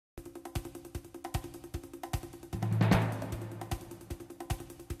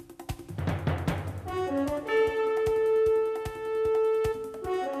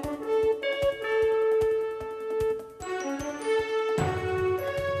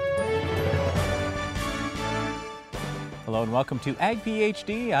Hello and welcome to Ag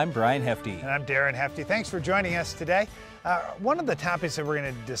PhD. I'm Brian Hefty. And I'm Darren Hefty. Thanks for joining us today. One of the topics that we're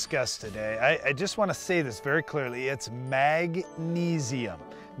going to discuss today, I just want to say this very clearly, it's magnesium.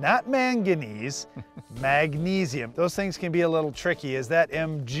 Not manganese, magnesium. Those things can be a little tricky. Is that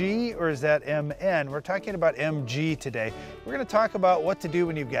Mg or is that Mn? We're talking about Mg today. We're going to talk about what to do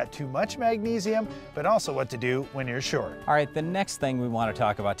when you've got too much magnesium, but also what to do when you're short. All right, the next thing we want to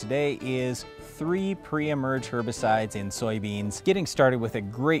talk about today is 3 pre-emerge herbicides in soybeans. Getting started with a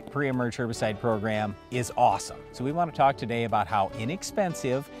great pre-emerge herbicide program is awesome. So we want to talk today about how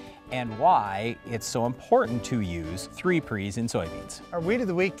inexpensive and why it's so important to use 3 pre's in soybeans. Our weed of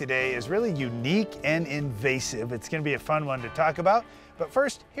the week today is really unique and invasive. It's going to be a fun one to talk about. But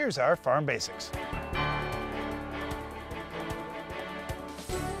first, here's our Farm Basics.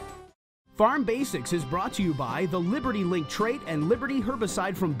 Farm Basics is brought to you by the Liberty Link trait and Liberty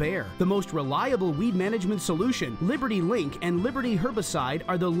herbicide from Bayer. The most reliable weed management solution, Liberty Link and Liberty herbicide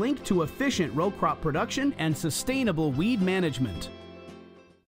are the link to efficient row crop production and sustainable weed management.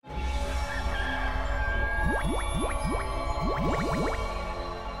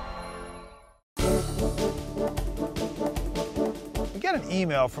 We got an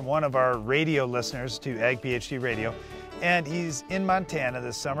email from one of our radio listeners to Ag PhD Radio, and he's in Montana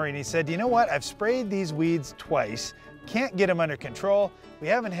this summer, and he said, you know what, I've sprayed these weeds twice, can't get them under control. We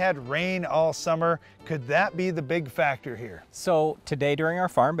haven't had rain all summer. Could that be the big factor here? So today during our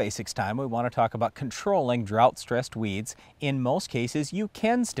Farm Basics time, we want to talk about controlling drought-stressed weeds. In most cases, you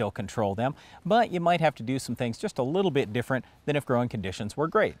can still control them, but you might have to do some things just a little bit different than if growing conditions were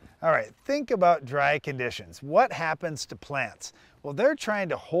great. All right, think about dry conditions. What happens to plants? Well, they're trying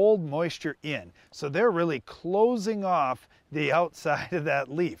to hold moisture in, so they're really closing off the outside of that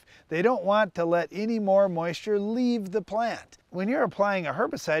leaf. They don't want to let any more moisture leave the plant. When you're applying a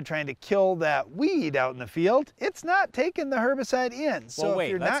herbicide trying to kill that weed out in the field, it's not taking the herbicide in. So well, wait,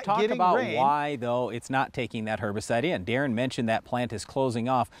 if you're let's not talk getting about rain, why, though, it's not taking that herbicide in. Darren mentioned that plant is closing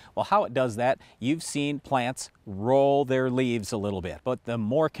off. Well, how it does that, you've seen plants roll their leaves a little bit. But the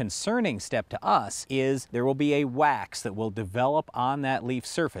more concerning step to us is there will be a wax that will develop on that leaf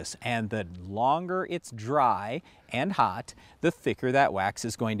surface. And the longer it's dry and hot, the thicker that wax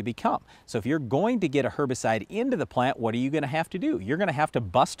is going to become. So if you're going to get a herbicide into the plant, what are you going to have to do? You're going to have to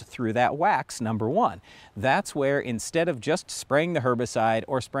bust through that wax, number one. That's where instead of just spraying the herbicide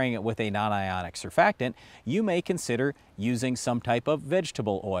or spraying it with a non-ionic surfactant, you may consider using some type of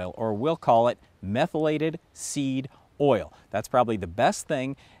vegetable oil, or we'll call it methylated seed oil. That's probably the best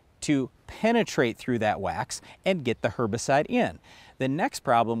thing to penetrate through that wax and get the herbicide in. The next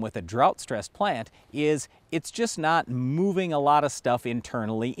problem with a drought-stressed plant is it's just not moving a lot of stuff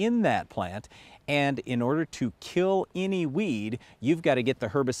internally in that plant. And in order to kill any weed, you've got to get the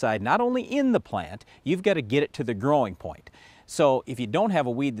herbicide not only in the plant, you've got to get it to the growing point. So if you don't have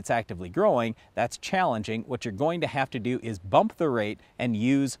a weed that's actively growing, that's challenging. What you're going to have to do is bump the rate and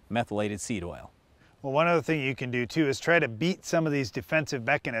use methylated seed oil. well, one other thing you can do too is try to beat some of these defensive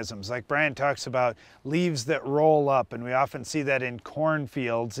mechanisms. Like Brian talks about leaves that roll up, and we often see that in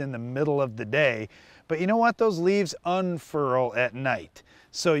cornfields in the middle of the day. But you know what? Those leaves unfurl at night.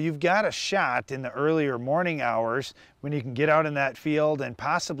 So you've got a shot in the earlier morning hours when you can get out in that field and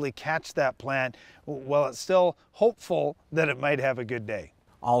possibly catch that plant while it's still hopeful that it might have a good day.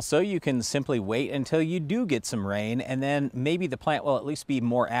 Also, you can simply wait until you do get some rain, and then maybe the plant will at least be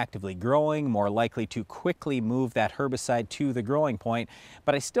more actively growing, more likely to quickly move that herbicide to the growing point.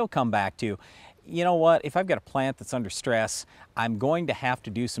 But I still come back to, you know what, if I've got a plant that's under stress, I'm going to have to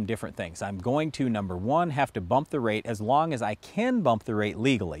do some different things. I'm going to, number one, have to bump the rate as long as I can bump the rate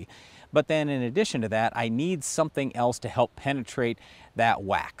legally. But then in addition to that, I need something else to help penetrate that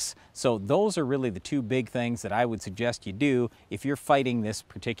wax. So those are really the two big things that I would suggest you do if you're fighting this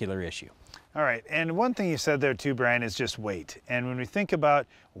particular issue. All right, and one thing you said there too, Brian, is just wait. And when we think about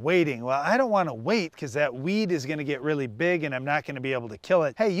waiting, well, I don't want to wait because that weed is going to get really big and I'm not going to be able to kill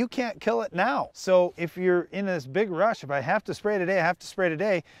it. Hey, you can't kill it now. So if you're in this big rush, if I have to spray today, I have to spray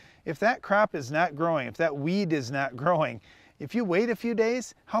today. If that crop is not growing, if that weed is not growing, if you wait a few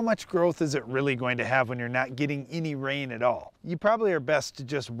days, how much growth is it really going to have when you're not getting any rain at all? You probably are best to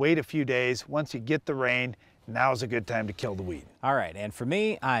just wait a few days. Once you get the rain, now's a good time to kill the weed. All right, and for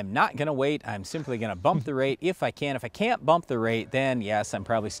me, I'm not gonna wait. I'm simply gonna bump the rate if I can. If I can't bump the rate, then yes, I'm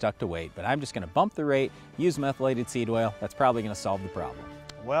probably stuck to wait. But I'm just gonna bump the rate, use methylated seed oil. That's probably gonna solve the problem.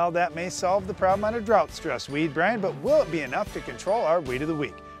 Well, that may solve the problem on a drought-stressed weed, Brian, but will it be enough to control our weed of the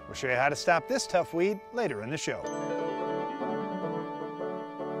week? We'll show you how to stop this tough weed later in the show.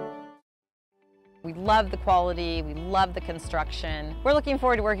 We love the quality, we love the construction. We're looking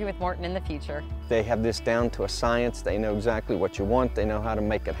forward to working with Morton in the future. They have this down to a science. They know exactly what you want. They know how to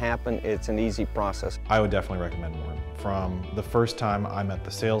make it happen. It's an easy process. I would definitely recommend Morton. From the first time I met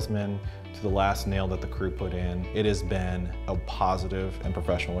the salesman to the last nail that the crew put in, it has been a positive and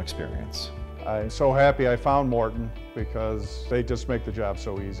professional experience. I'm so happy I found Morton because they just make the job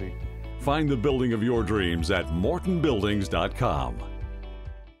so easy. Find the building of your dreams at mortonbuildings.com.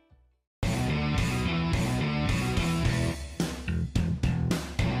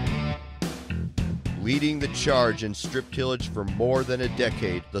 Leading the charge in strip tillage for more than a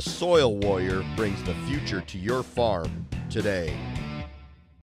decade, the Soil Warrior brings the future to your farm today.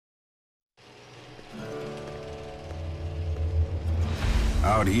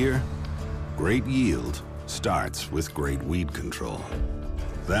 Out here, great yield starts with great weed control.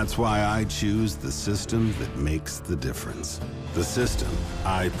 That's why I choose the system that makes the difference. The system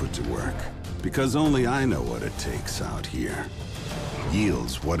I put to work, because only I know what it takes out here.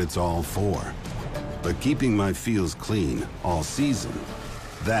 Yield's what it's all for. But keeping my fields clean all season,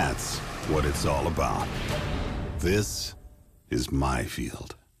 that's what it's all about. This is my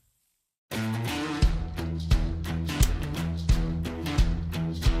field.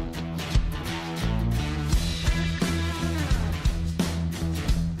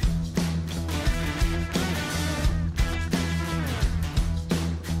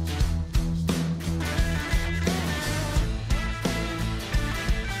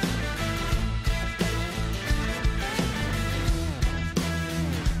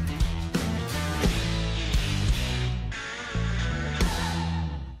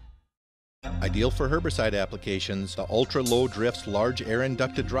 Ideal for herbicide applications, the ultra-low drifts large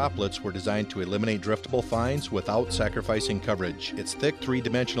air-inducted droplets were designed to eliminate driftable fines without sacrificing coverage. Its thick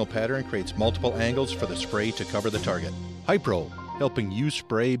three-dimensional pattern creates multiple angles for the spray to cover the target. Hypro, helping you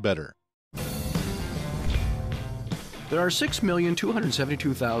spray better. There are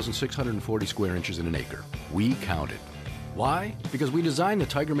 6,272,640 square inches in an acre. We counted. Why? Because we designed the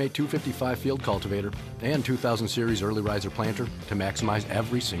TigerMate 255 field cultivator and 2000 series early riser planter to maximize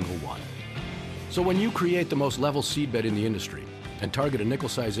every single one. So when you create the most level seedbed in the industry and target a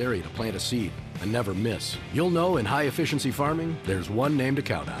nickel-size area to plant a seed and never miss, you'll know in high-efficiency farming, there's one name to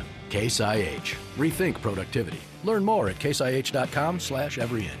count on: Case IH. Rethink productivity. Learn more at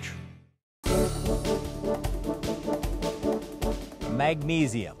caseih.com/everyinch.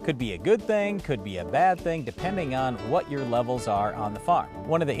 Magnesium could be a good thing, could be a bad thing, depending on what your levels are on the farm.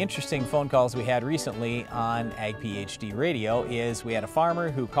 One of the interesting phone calls we had recently on Ag PhD Radio is we had a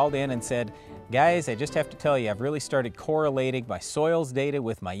farmer who called in and said, "Guys, I just have to tell you, I've really started correlating my soils data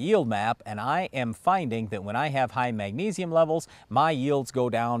with my yield map, and I am finding that when I have high magnesium levels, my yields go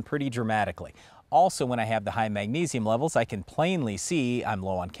down pretty dramatically. Also, when I have the high magnesium levels, I can plainly see I'm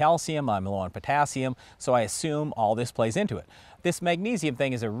low on calcium, I'm low on potassium, so I assume all this plays into it." This magnesium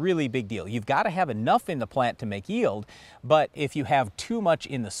thing is a really big deal. You've got to have enough in the plant to make yield, but if you have too much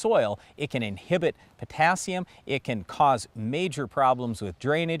in the soil, it can inhibit potassium, it can cause major problems with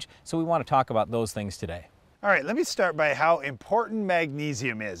drainage, so we want to talk about those things today. All right, let me start by how important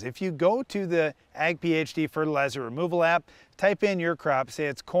magnesium is. If you go to the Ag PhD fertilizer removal app, type in your crop, say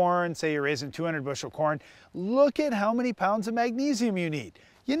it's corn, say you're raising 200 bushel corn, look at how many pounds of magnesium you need.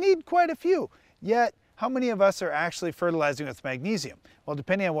 You need quite a few, yet how many of us are actually fertilizing with magnesium? Well,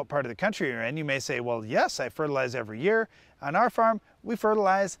 depending on what part of the country you're in, you may say, well, yes, I fertilize every year. On our farm, we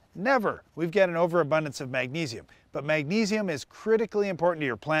fertilize never. We've got an overabundance of magnesium. But magnesium is critically important to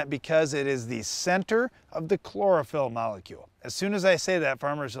your plant because it is the center of the chlorophyll molecule. As soon as I say that,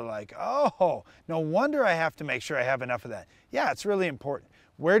 farmers are like, oh, no wonder I have to make sure I have enough of that. Yeah, it's really important.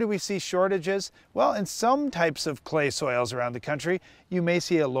 Where do we see shortages? Well, in some types of clay soils around the country, you may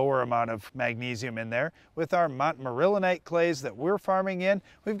see a lower amount of magnesium in there. With our montmorillonite clays that we're farming in,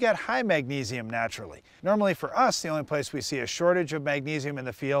 we've got high magnesium naturally. Normally for us, the only place we see a shortage of magnesium in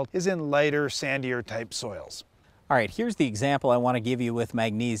the field is in lighter, sandier type soils. All right, here's the example I want to give you with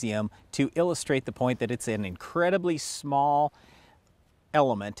magnesium to illustrate the point that it's an incredibly small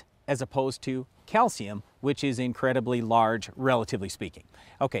element as opposed to calcium, which is incredibly large, relatively speaking.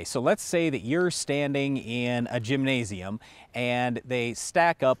 Okay, so let's say that you're standing in a gymnasium and they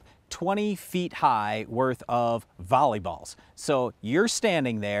stack up 20 feet high worth of volleyballs. So you're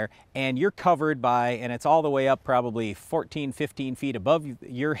standing there and you're covered by, and it's all the way up probably 14, 15 feet above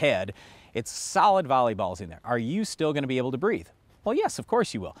your head. It's solid volleyballs in there. Are you still going to be able to breathe? Well, yes, of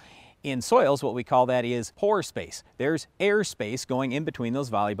course you will. In soils, what we call that is pore space. There's air space going in between those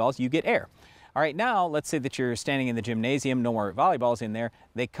volleyballs. You get air. All right, now let's say that you're standing in the gymnasium, no more volleyballs in there.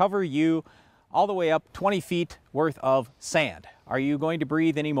 They cover you all the way up 20 feet worth of sand. Are you going to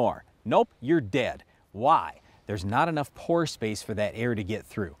breathe anymore? Nope, you're dead. Why? There's not enough pore space for that air to get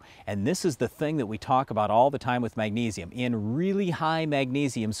through. And this is the thing that we talk about all the time with magnesium. In really high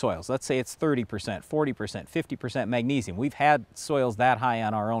magnesium soils, let's say it's 30%, 40%, 50% magnesium. We've had soils that high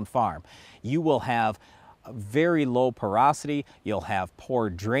on our own farm. You will have very low porosity, you'll have poor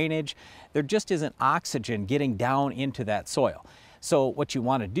drainage. There just isn't oxygen getting down into that soil. So what you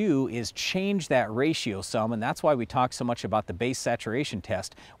want to do is change that ratio some, and that's why we talk so much about the base saturation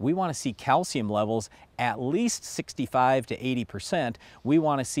test. We want to see calcium levels at least 65 to 80%. We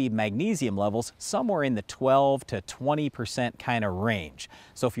want to see magnesium levels somewhere in the 12 to 20% kind of range.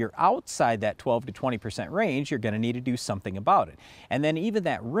 So if you're outside that 12 to 20% range, you're going to need to do something about it. And then even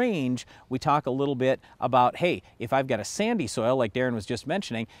that range, we talk a little bit about, hey, if I've got a sandy soil, like Darren was just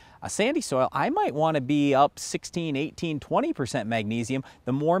mentioning, a sandy soil, I might want to be up 16, 18, 20% magnesium.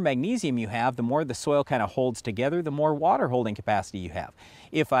 The more magnesium you have, the more the soil kind of holds together, the more water holding capacity you have.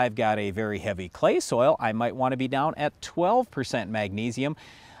 If I've got a very heavy clay soil, I might want to be down at 12% magnesium.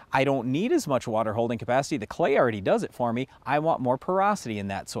 I don't need as much water holding capacity. The clay already does it for me. I want more porosity in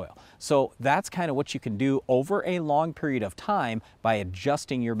that soil. So that's kind of what you can do over a long period of time by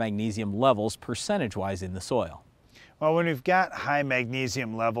adjusting your magnesium levels percentage-wise in the soil. Well, when we've got high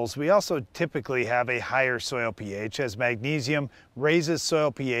magnesium levels, we also typically have a higher soil pH, as magnesium raises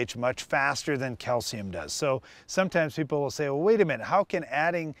soil pH much faster than calcium does. So sometimes people will say, well, wait a minute, how can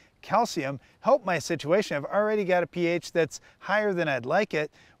adding calcium help my situation? I've already got a pH that's higher than I'd like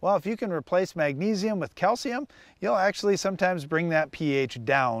it. Well, if you can replace magnesium with calcium, you'll actually sometimes bring that pH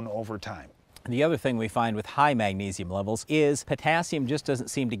down over time. The other thing we find with high magnesium levels is potassium just doesn't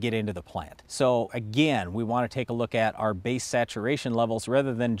seem to get into the plant. So again, we want to take a look at our base saturation levels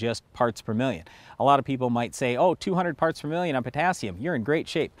rather than just parts per million. A lot of people might say, oh, 200 parts per million on potassium, you're in great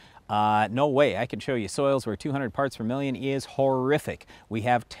shape. No way. I can show you soils where 200 parts per million is horrific. We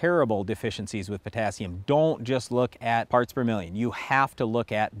have terrible deficiencies with potassium. Don't just look at parts per million. You have to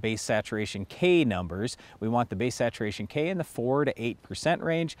look at base saturation K numbers. We want the base saturation K in the 4 to 8%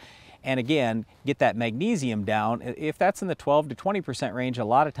 range. And again, get that magnesium down. If that's in the 12 to 20% range, a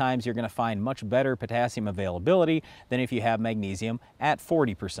lot of times you're going to find much better potassium availability than if you have magnesium at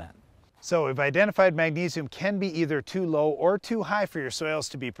 40%. So we've identified magnesium can be either too low or too high for your soils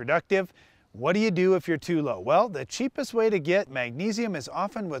to be productive. What do you do if you're too low? Well, the cheapest way to get magnesium is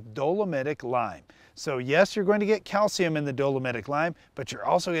often with dolomitic lime. So yes, you're going to get calcium in the dolomitic lime, but you're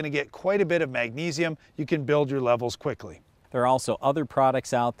also going to get quite a bit of magnesium. You can build your levels quickly. There are also other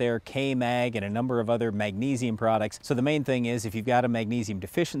products out there, K-Mag and a number of other magnesium products. So the main thing is if you've got a magnesium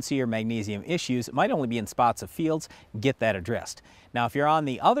deficiency or magnesium issues, it might only be in spots of fields, get that addressed. Now if you're on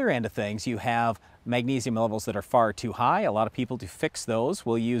the other end of things, you have magnesium levels that are far too high. A lot of people, to fix those,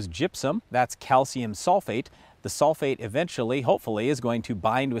 will use gypsum. That's calcium sulfate. The sulfate eventually, hopefully, is going to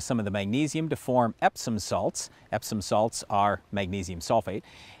bind with some of the magnesium to form Epsom salts. Epsom salts are magnesium sulfate.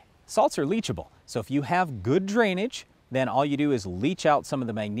 Salts are leachable. So if you have good drainage, then all you do is leach out some of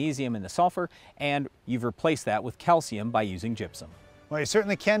the magnesium and the sulfur, and you've replaced that with calcium by using gypsum. Well, you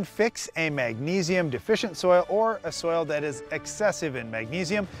certainly can fix a magnesium deficient soil or a soil that is excessive in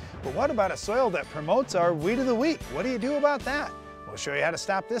magnesium. But what about a soil that promotes our weed of the week? What do you do about that? We'll show you how to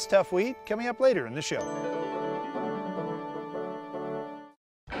stop this tough weed coming up later in the show.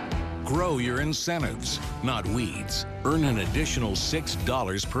 Grow your incentives, not weeds. Earn an additional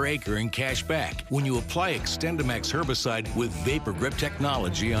 $6 per acre in cash back when you apply XtendiMax herbicide with Vapor Grip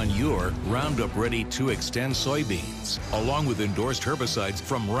technology on your Roundup Ready 2 Xtend soybeans, along with endorsed herbicides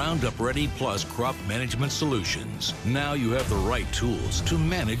from Roundup Ready Plus Crop Management Solutions. Now you have the right tools to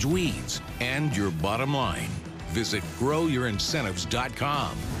manage weeds and your bottom line. Visit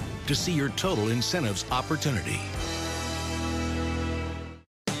growyouриncentives.com to see your total incentives opportunity.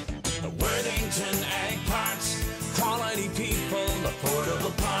 Quality people,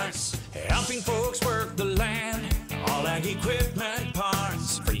 affordable parts, helping folks work the land. All ag equipment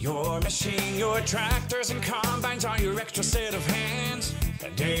parts for your machine, your tractors and combines are your extra set of hands.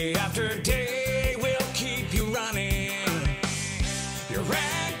 And day after day, we'll keep you running. Your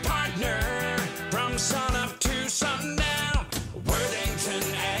ag partner from sun up to sundown. Worthington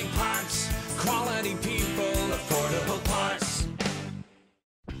Ag Parts, quality people, affordable parts.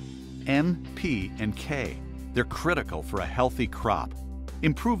 N, P, and K. They're critical for a healthy crop.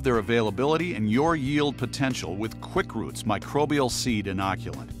 Improve their availability and your yield potential with QuickRoots microbial seed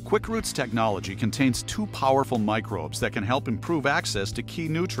inoculant. QuickRoots technology contains 2 powerful microbes that can help improve access to key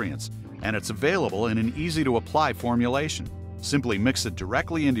nutrients, and it's available in an easy-to-apply formulation. Simply mix it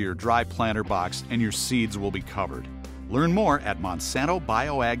directly into your dry planter box and your seeds will be covered. Learn more at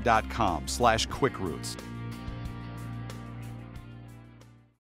monsantobioag.com/quickroots.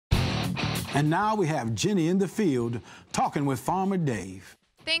 And now we have Jenny in the field talking with Farmer Dave.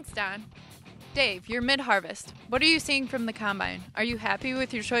 Thanks, Don. Dave, you're mid-harvest. What are you seeing from the combine? Are you happy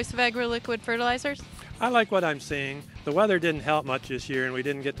with your choice of agri-liquid fertilizers? I like what I'm seeing. The weather didn't help much this year and we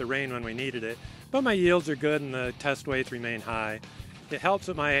didn't get the rain when we needed it, but my yields are good and the test weights remain high. It helps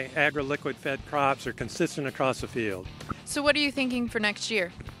that my agri-liquid fed crops are consistent across the field. So what are you thinking for next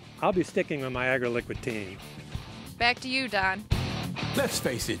year? I'll be sticking with my agri-liquid team. Back to you, Don. Let's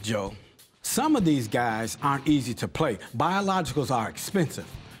face it, Joe. Some of these guys aren't easy to play. Biologicals are expensive.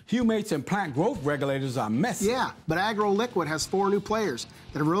 Humates and plant growth regulators are messy. Yeah, but AgroLiquid has 4 new players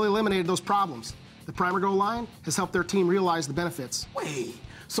that have really eliminated those problems. The Primer Grow line has helped their team realize the benefits. Wait,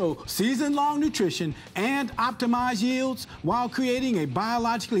 so season-long nutrition and optimized yields while creating a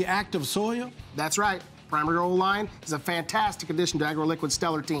biologically active soil? That's right. Primer Grow line is a fantastic addition to AgroLiquid's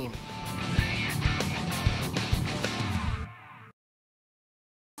stellar team.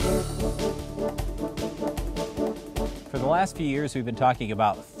 For the last few years, we've been talking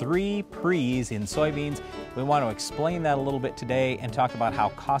about 3 pre's in soybeans. We want to explain that a little bit today and talk about how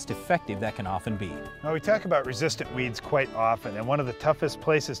cost-effective that can often be. Now, we talk about resistant weeds quite often, and one of the toughest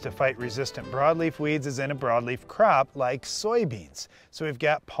places to fight resistant broadleaf weeds is in a broadleaf crop like soybeans. So we've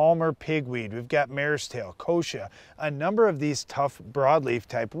got Palmer pigweed, we've got mare's tail, kochia, a number of these tough broadleaf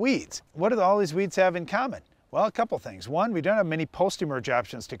type weeds. What do all these weeds have in common? Well, a couple things. 1, we don't have many post-emerge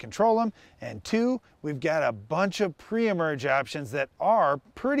options to control them, and 2, we've got a bunch of pre-emerge options that are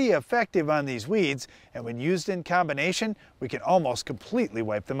pretty effective on these weeds, and when used in combination, we can almost completely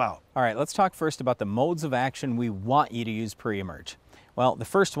wipe them out. All right, let's talk first about the modes of action we want you to use pre-emerge. Well, the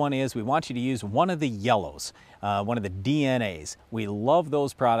first one is we want you to use one of the yellows, one of the DNAs. We love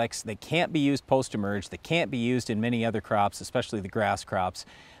those products. They can't be used post-emerge. They can't be used in many other crops, especially the grass crops.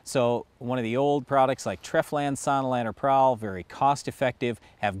 So one of the old products like Treflan, Sonalan, or Prowl, very cost-effective,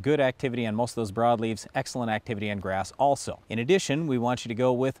 have good activity on most of those broadleaves, excellent activity on grass also. In addition, we want you to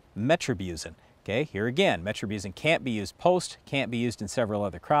go with Metribuzin. Okay, here again, Metribuzin can't be used post, can't be used in several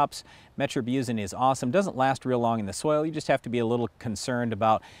other crops. Metribuzin is awesome, doesn't last real long in the soil. You just have to be a little concerned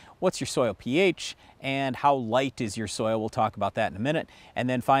about what's your soil pH and how light is your soil. We'll talk about that in a minute. And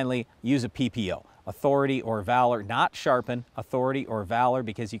then finally, use a PPO. Authority or Valor, not Sharpen, Authority or Valor,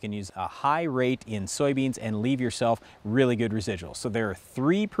 because you can use a high rate in soybeans and leave yourself really good residuals. So there are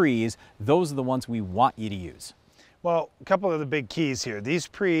 3 pre's. Those are the ones we want you to use. Well, a couple of the big keys here. These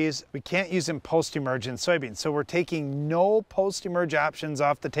pre's, we can't use them post-emerge in soybeans, so we're taking no post-emerge options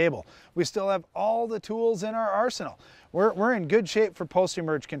off the table. We still have all the tools in our arsenal. We're in good shape for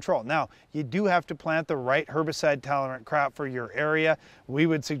post-emerge control. Now, you do have to plant the right herbicide-tolerant crop for your area. We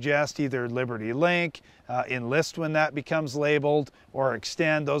would suggest either Liberty Link, Enlist when that becomes labeled, or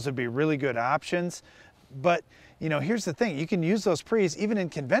Extend. Those would be really good options. But you know, here's the thing, you can use those pre's even in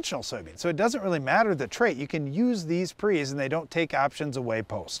conventional soybeans. So it doesn't really matter the trait. You can use these pre's and they don't take options away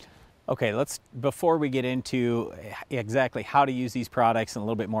post. Okay, before we get into exactly how to use these products and a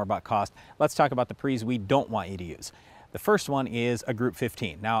little bit more about cost, let's talk about the pre's we don't want you to use. The first one is a Group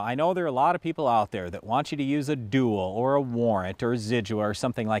 15. Now, I know there are a lot of people out there that want you to use a Dual or a Warrant or a Zidua or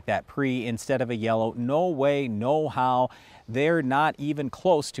something like that pre instead of a yellow. No way, no how. They're not even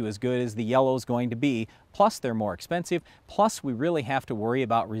close to as good as the yellow is going to be. Plus, they're more expensive. Plus, we really have to worry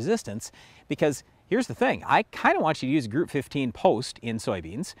about resistance because here's the thing. I kind of want you to use Group 15 post in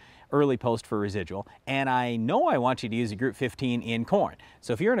soybeans, early post for residual, and I know I want you to use a Group 15 in corn.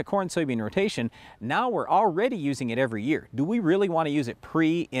 So if you're in a corn-soybean rotation, now we're already using it every year. Do we really want to use it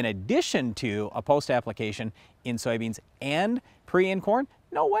pre in addition to a post application in soybeans and pre in corn?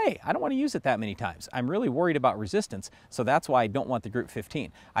 No way. I don't want to use it that many times. I'm really worried about resistance, so that's why I don't want the Group 15.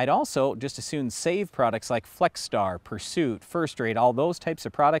 I'd also just as soon save products like FlexStar, Pursuit, First Rate, all those types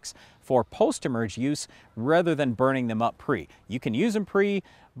of products for post-emerge use rather than burning them up pre. You can use them pre,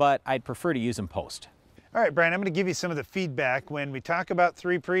 but I'd prefer to use them post. All right, Brian, I'm going to give you some of the feedback when we talk about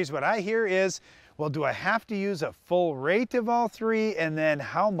 3 pre's. What I hear is, well, do I have to use a full rate of all 3? And then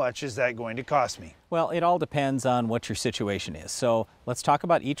how much is that going to cost me? Well, it all depends on what your situation is. So let's talk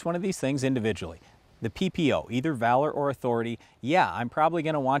about each one of these things individually. The PPO, either Valor or Authority, yeah, I'm probably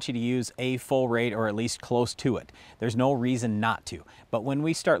going to want you to use a full rate or at least close to it. There's no reason not to. But when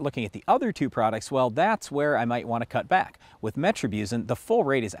we start looking at the other 2 products, well, that's where I might want to cut back. With Metribuzin, the full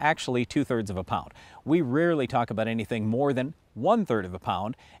rate is actually 2/3 of a pound. We rarely talk about anything more than 1/3 of a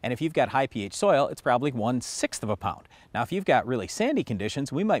pound, and if you've got high pH soil, it's probably 1/6 of a pound. Now, if you've got really sandy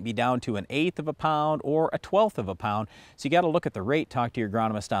conditions, we might be down to 1/8 of a pound or 1/12 of a pound, so you got to look at the rate, talk to your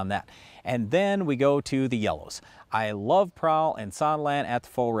agronomist on that. And then we go to the yellows. I love Prowl and Sonalan at the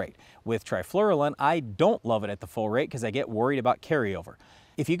full rate. With trifluralin, I don't love it at the full rate because I get worried about carryover.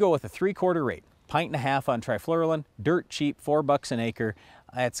 If you go with a 3/4 rate, pint-and-a-half on trifluralin, dirt cheap, $4 an acre,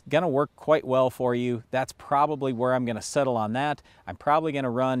 it's going to work quite well for you. That's probably where I'm going to settle on that. I'm probably going to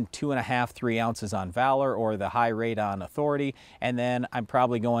run 2.5, 3 ounces on Valor or the high rate on Authority, and then I'm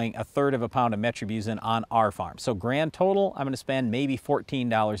probably going 1/3 of a pound of metribuzin on our farm. So grand total, I'm going to spend maybe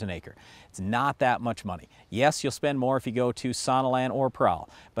 $14 an acre. It's not that much money. Yes, you'll spend more if you go to Sonalan or Prowl,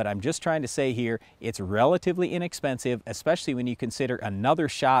 but I'm just trying to say here, it's relatively inexpensive, especially when you consider another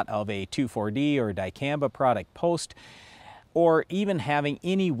shot of a 2,4-D or dicamba product post, or even having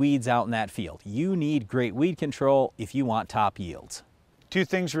any weeds out in that field. You need great weed control if you want top yields. 2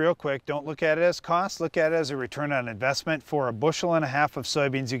 things real quick. Don't look at it as cost, look at it as a return on investment. For 1.5 bushels of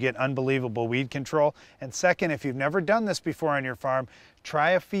soybeans, you get unbelievable weed control. And second, if you've never done this before on your farm,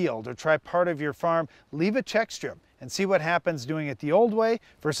 try a field or try part of your farm, leave a check strip and see what happens doing it the old way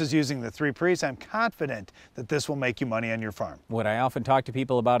versus using the 3 pre's. I'm confident that this will make you money on your farm. What I often talk to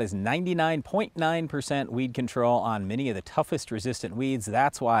people about is 99.9% weed control on many of the toughest resistant weeds.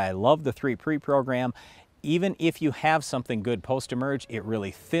 That's why I love the 3 pre program. Even if you have something good post-emerge, it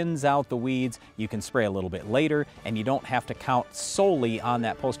really thins out the weeds. You can spray a little bit later, and you don't have to count solely on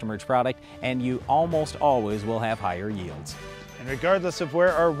that post-emerge product, and you almost always will have higher yields. And regardless of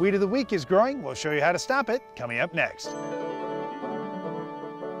where our weed of the week is growing, we'll show you how to stop it coming up next.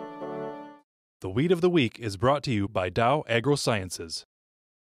 The Weed of the Week is brought to you by Dow AgroSciences.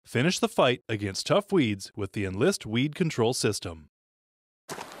 Finish the fight against tough weeds with the Enlist Weed Control System.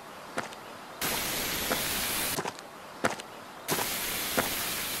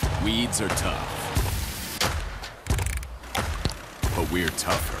 Weeds are tough, but we're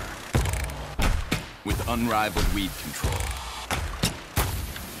tougher. With unrivaled weed control,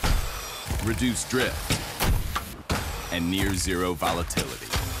 reduced drift, and near zero volatility.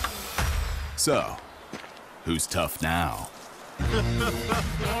 So, who's tough now?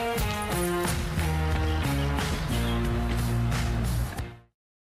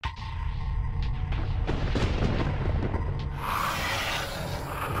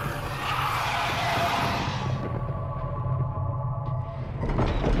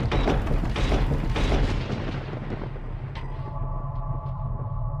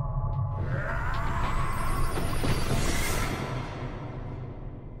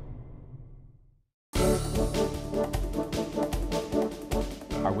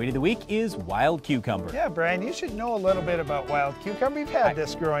 Our weed of the week is wild cucumber. Yeah, Brian, you should know a little bit about wild cucumber. You've had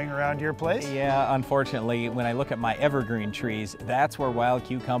this growing around your place. Yeah, unfortunately, when I look at my evergreen trees, that's where wild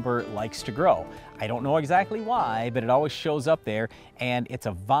cucumber likes to grow. I don't know exactly why, but it always shows up there, and it's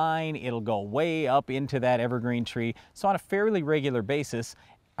a vine. It'll go way up into that evergreen tree. So on a fairly regular basis,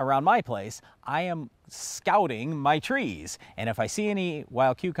 around my place, I am scouting my trees, and if I see any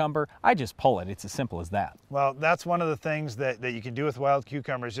wild cucumber, I just pull it. It's as simple as that. Well, that's one of the things that you can do with wild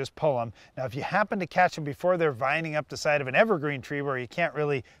cucumbers, just pull them. Now, if you happen to catch them before they're vining up the side of an evergreen tree where you can't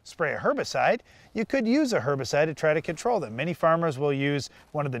really spray a herbicide, you could use a herbicide to try to control them. Many farmers will use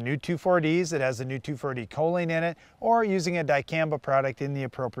one of the new 2,4-Ds that has the new 2,4-D choline in it, or using a dicamba product in the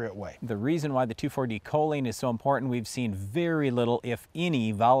appropriate way. The reason why the 2,4-D choline is so important, we've seen very little, if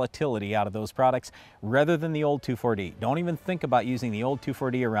any, volatility out of those products rather than the old 2,4-D. Don't even think about using the old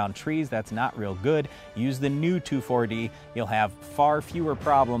 2,4-D around trees. That's not real good. Use the new 2,4-D. You'll have far fewer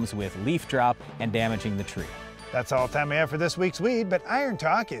problems with leaf drop and damaging the tree. That's all the time we have for this week's Weed, but Iron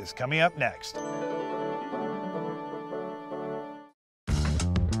Talk is coming up next.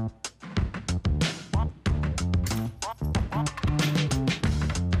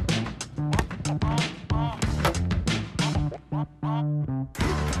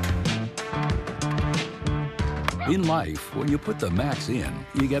 In life, when you put the max in,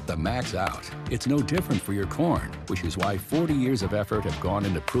 you get the max out. It's no different for your corn, which is why 40 years of effort have gone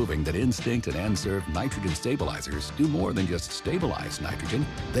into proving that Instinct and N-Serve nitrogen stabilizers do more than just stabilize nitrogen,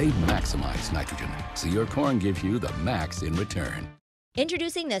 they maximize nitrogen, so your corn gives you the max in return.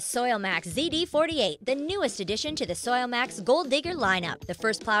 Introducing the SoilMax ZD48, the newest addition to the SoilMax Gold Digger lineup. The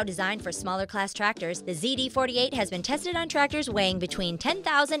first plow designed for smaller class tractors, the ZD48 has been tested on tractors weighing between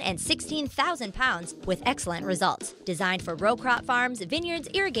 10,000 and 16,000 pounds with excellent results. Designed for row crop farms, vineyards,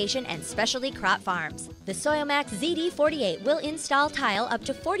 irrigation, and specialty crop farms. The SoilMax ZD48 will install tile up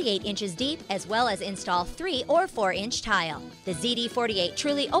to 48 inches deep, as well as install 3 or 4-inch tile. The ZD48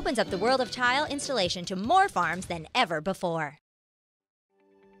 truly opens up the world of tile installation to more farms than ever before.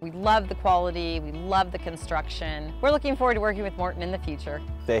 We love the quality, we love the construction. We're looking forward to working with Morton in the future.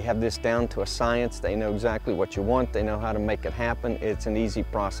 They have this down to a science. They know exactly what you want. They know how to make it happen. It's an easy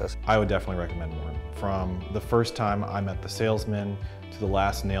process. I would definitely recommend Morton. From the first time I met the salesman to the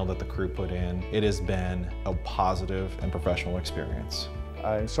last nail that the crew put in, it has been a positive and professional experience.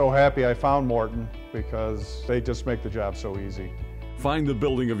 I'm so happy I found Morton because they just make the job so easy. Find the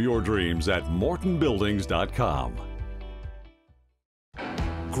building of your dreams at mortonbuildings.com.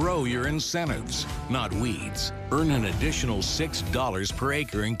 Grow your incentives, not weeds. Earn an additional $6 per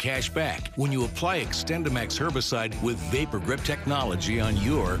acre in cash back when you apply XtendiMax herbicide with Vapor Grip technology on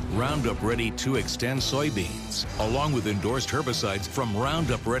your Roundup Ready 2 Xtend soybeans, along with endorsed herbicides from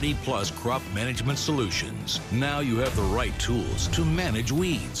Roundup Ready Plus Crop Management Solutions. Now you have the right tools to manage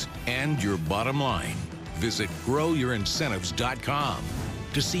weeds and your bottom line. Visit GrowYourIncentives.com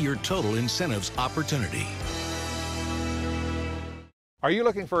to see your total incentives opportunity. Are you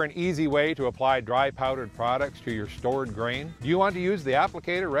looking for an easy way to apply dry powdered products to your stored grain? Do you want to use the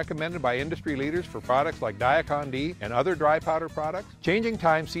applicator recommended by industry leaders for products like Diacon D and other dry powder products? Changing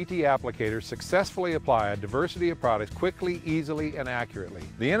Time CT applicators successfully apply a diversity of products quickly, easily, and accurately.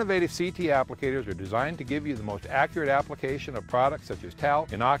 The innovative CT applicators are designed to give you the most accurate application of products such as talc,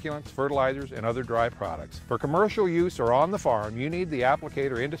 inoculants, fertilizers, and other dry products. For commercial use or on the farm, you need the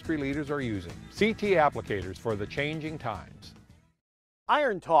applicator industry leaders are using. CT applicators for the changing times.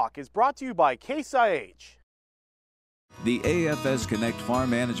 Iron Talk is brought to you by Case IH. The AFS Connect Farm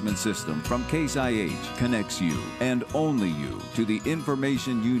Management System from Case IH connects you, and only you, to the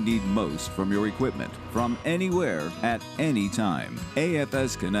information you need most from your equipment, from anywhere, at any time.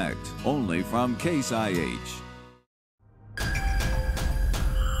 AFS Connect, only from Case IH.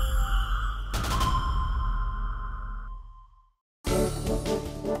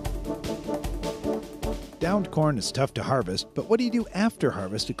 Downed corn is tough to harvest, but what do you do after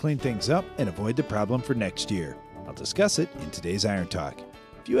harvest to clean things up and avoid the problem for next year? I'll discuss it in today's Iron Talk.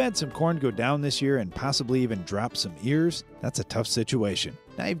 If you had some corn go down this year and possibly even drop some ears, that's a tough situation.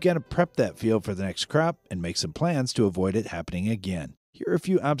 Now you've got to prep that field for the next crop and make some plans to avoid it happening again. Here are a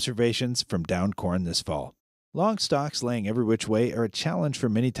few observations from downed corn this fall. Long stalks laying every which way are a challenge for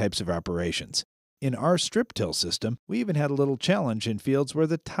many types of operations. In our strip till system, we even had a little challenge in fields where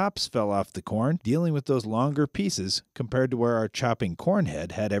the tops fell off the corn, dealing with those longer pieces compared to where our chopping corn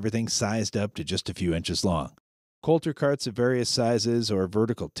head had everything sized up to just a few inches long. Coulter carts of various sizes or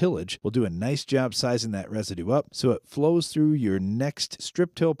vertical tillage will do a nice job sizing that residue up so it flows through your next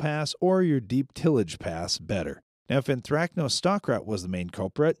strip till pass or your deep tillage pass better. Now, if anthracnose stalk rot was the main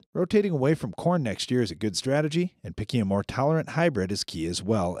culprit, rotating away from corn next year is a good strategy, and picking a more tolerant hybrid is key as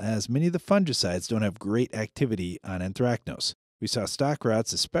well, as many of the fungicides don't have great activity on anthracnose. We saw stalk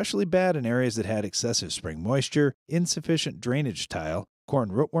rots especially bad in areas that had excessive spring moisture, insufficient drainage tile,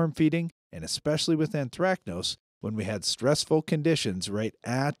 corn rootworm feeding, and especially with anthracnose when we had stressful conditions right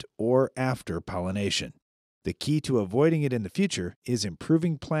at or after pollination. The key to avoiding it in the future is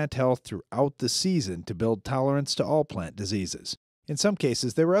improving plant health throughout the season to build tolerance to all plant diseases. In some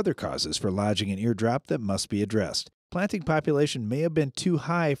cases, there were other causes for lodging and eardrop that must be addressed. Planting population may have been too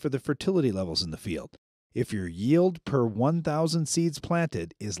high for the fertility levels in the field. If your yield per 1,000 seeds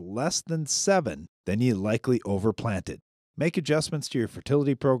planted is less than 7, then you likely overplanted. Make adjustments to your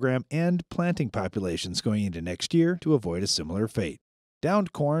fertility program and planting populations going into next year to avoid a similar fate.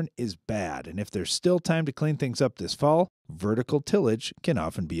 Downed corn is bad, and if there's still time to clean things up this fall, vertical tillage can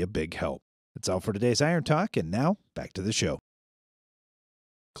often be a big help. That's all for today's Iron Talk, and now, back to the show.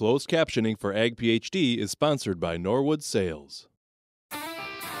 Closed captioning for Ag PhD is sponsored by Norwood Sales.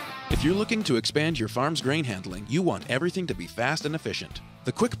 If you're looking to expand your farm's grain handling, you want everything to be fast and efficient.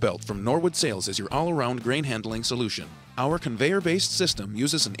 The Quick Belt from Norwood Sales is your all-around grain handling solution. Our conveyor-based system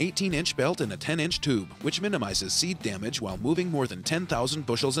uses an 18-inch belt and a 10-inch tube, which minimizes seed damage while moving more than 10,000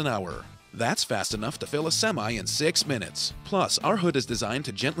 bushels an hour. That's fast enough to fill a semi in 6 minutes. Plus, our hood is designed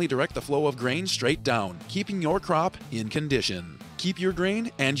to gently direct the flow of grain straight down, keeping your crop in condition. Keep your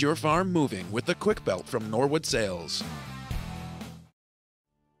grain and your farm moving with the Quick Belt from Norwood Sales.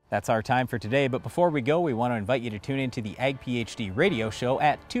 That's our time for today, but before we go, we want to invite you to tune into the Ag PhD radio show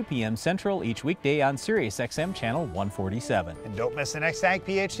at 2 p.m. Central each weekday on SiriusXM Channel 147. And don't miss the next Ag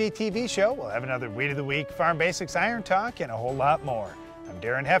PhD TV show. We'll have another Weed of the Week, Farm Basics Iron Talk, and a whole lot more. I'm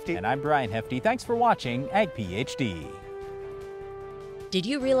Darren Hefty. And I'm Brian Hefty. Thanks for watching Ag PhD. Did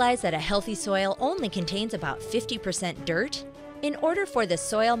you realize that a healthy soil only contains about 50% dirt? In order for the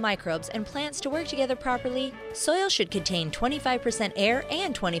soil microbes and plants to work together properly, soil should contain 25% air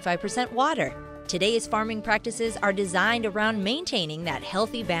and 25% water. Today's farming practices are designed around maintaining that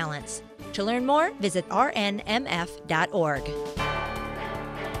healthy balance. To learn more, visit rnmf.org.